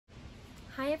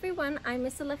Hi everyone, I'm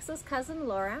Miss Alexa's cousin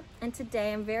Laura, and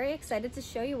today I'm very excited to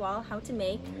show you all how to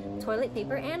make toilet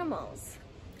paper animals.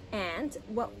 And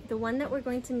the one that we're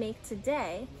going to make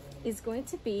today is going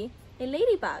to be a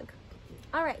ladybug.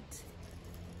 All right,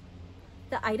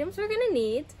 the items we're going to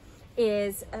need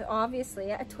is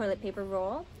obviously a toilet paper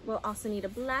roll. We'll also need a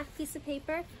black piece of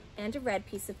paper and a red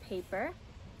piece of paper.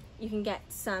 You can get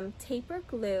some tape or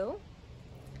glue,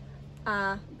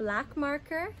 a black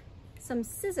marker, some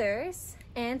scissors,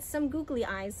 and some googly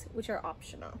eyes, which are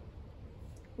optional.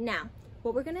 Now,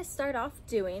 what we're gonna start off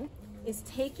doing is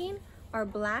taking our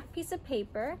black piece of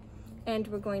paper and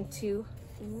we're going to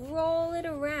roll it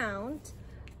around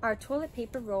our toilet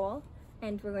paper roll,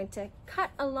 and we're going to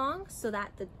cut along so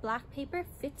that the black paper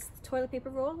fits the toilet paper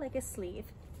roll like a sleeve.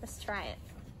 Let's try it.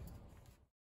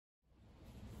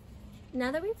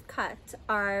 Now that we've cut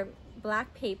our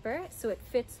black paper so it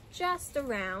fits just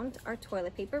around our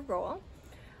toilet paper roll,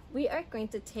 we are going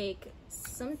to take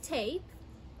some tape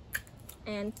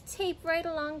and tape right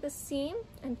along the seam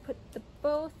and put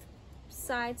both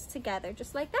sides together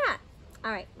just like that.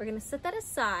 All right, we're gonna set that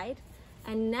aside,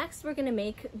 and next we're gonna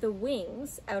make the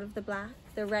wings out of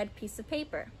the red piece of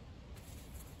paper.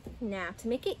 Now, to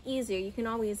make it easier, you can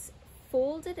always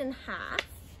fold it in half,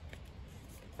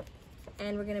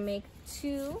 and we're gonna make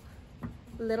two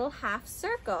little half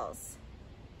circles.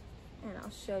 And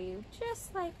I'll show you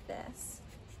just like this.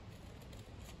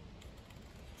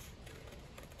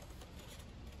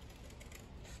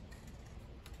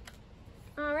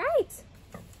 All right,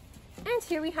 and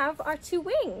here we have our two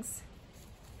wings.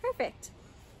 Perfect.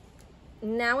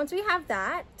 Now, once we have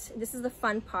that, this is the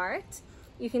fun part.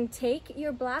 You can take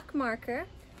your black marker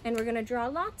and we're gonna draw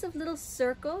lots of little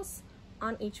circles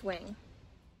on each wing.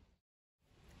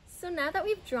 So now that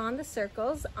we've drawn the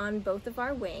circles on both of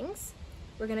our wings,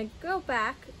 we're gonna go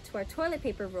back to our toilet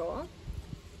paper roll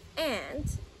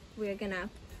and we're gonna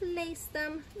place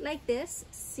them like this,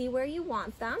 see where you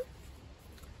want them.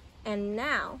 And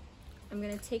now I'm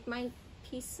gonna take my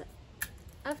piece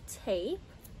of tape,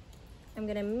 I'm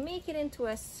gonna make it into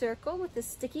a circle with the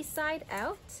sticky side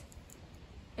out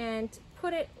and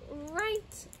put it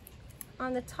right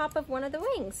on the top of one of the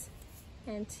wings.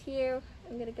 And here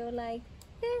I'm gonna go like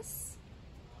this,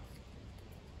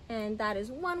 and that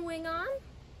is one wing on.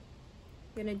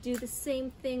 We're gonna do the same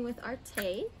thing with our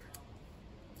tape.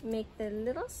 Make the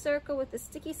little circle with the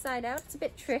sticky side out. It's a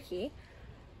bit tricky.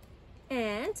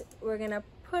 And we're gonna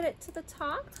put it to the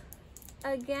top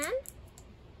again.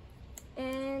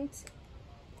 And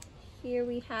here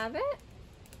we have it.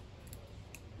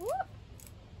 Whoop.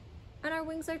 And our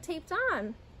wings are taped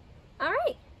on. All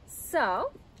right,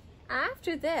 so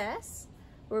after this,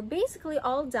 we're basically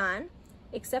all done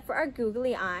except for our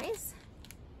googly eyes.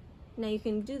 Now you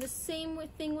can do the same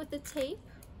thing with the tape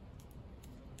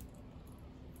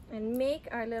and make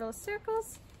our little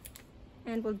circles,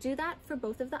 and we'll do that for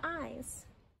both of the eyes.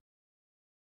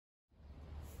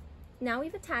 Now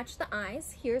we've attached the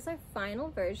eyes, here's our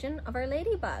final version of our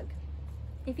ladybug.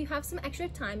 If you have some extra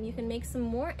time, you can make some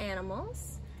more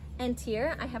animals, and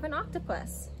here I have an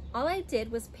octopus. All I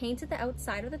did was painted the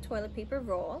outside of the toilet paper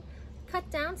roll, cut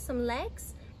down some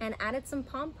legs, and added some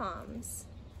pom-poms.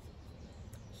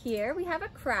 Here we have a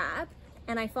crab,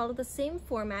 and I followed the same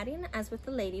formatting as with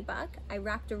the ladybug. I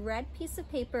wrapped a red piece of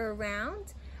paper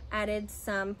around, added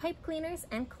some pipe cleaners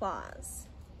and claws.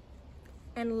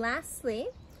 And lastly,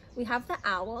 we have the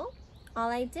owl. All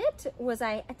I did was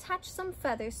I attached some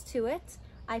feathers to it.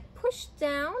 I pushed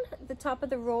down the top of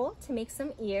the roll to make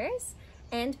some ears,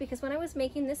 and because when I was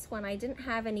making this one, I didn't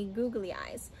have any googly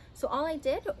eyes, so all I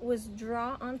did was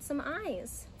draw on some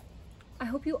eyes. I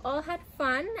hope you all had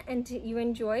fun and you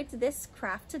enjoyed this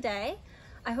craft today.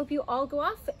 I hope you all go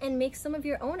off and make some of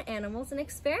your own animals and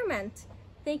experiment.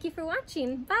 Thank you for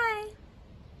watching. Bye!